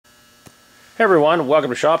Hey everyone,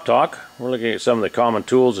 welcome to Shop Talk. We're looking at some of the common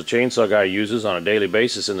tools a chainsaw guy uses on a daily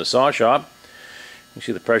basis in the saw shop. You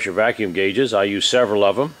see the pressure vacuum gauges. I use several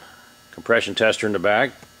of them. Compression tester in the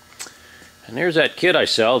back. And there's that kit I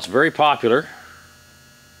sell. It's very popular.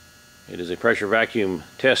 It is a pressure vacuum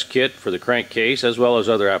test kit for the crankcase as well as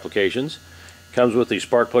other applications. It comes with the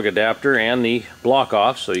spark plug adapter and the block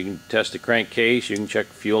off, so you can test the crankcase, you can check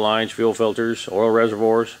fuel lines, fuel filters, oil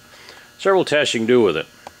reservoirs. Several tests you can do with it.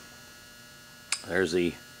 There's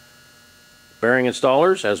the bearing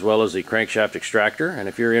installers as well as the crankshaft extractor. And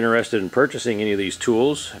if you're interested in purchasing any of these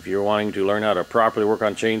tools, if you're wanting to learn how to properly work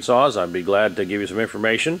on chainsaws, I'd be glad to give you some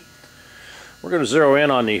information. We're going to zero in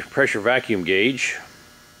on the pressure vacuum gauge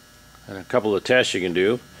and a couple of tests you can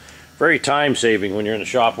do. Very time saving when you're in the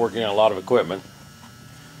shop working on a lot of equipment.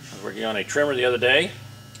 I was working on a trimmer the other day.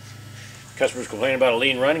 Customers complaining about a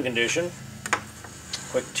lean running condition.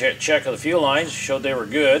 Quick check of the fuel lines showed they were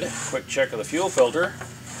good. Quick check of the fuel filter,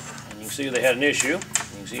 and you can see they had an issue.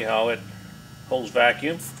 You can see how it holds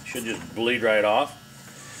vacuum. Should just bleed right off.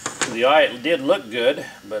 To the eye it did look good,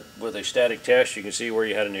 but with a static test you can see where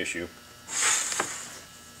you had an issue.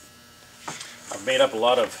 I've made up a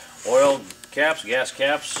lot of oil caps, gas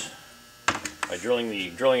caps, by drilling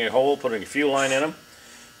a hole, putting a fuel line in them.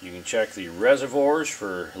 You can check the reservoirs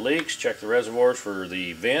for leaks, check the reservoirs for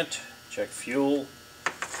the vent, check fuel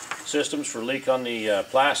systems for leak on the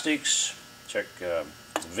plastics, check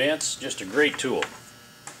vents. Just a great tool.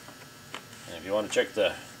 And if you want to check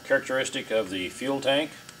the characteristic of the fuel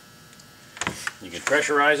tank, you can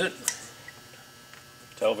pressurize it,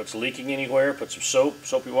 tell if it's leaking anywhere, put some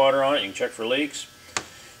soapy water on it, you can check for leaks.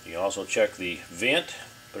 You can also check the vent,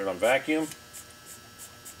 put it on vacuum,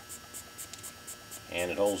 and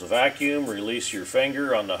it holds the vacuum. Release your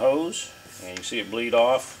finger on the hose and you see it bleed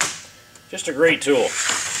off. Just a great tool.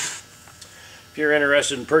 If you're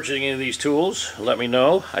interested in purchasing any of these tools, let me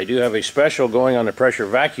know. I do have a special going on the pressure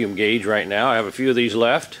vacuum gauge right now. I have a few of these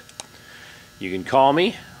left. You can call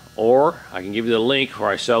me, or I can give you the link where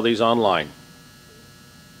I sell these online.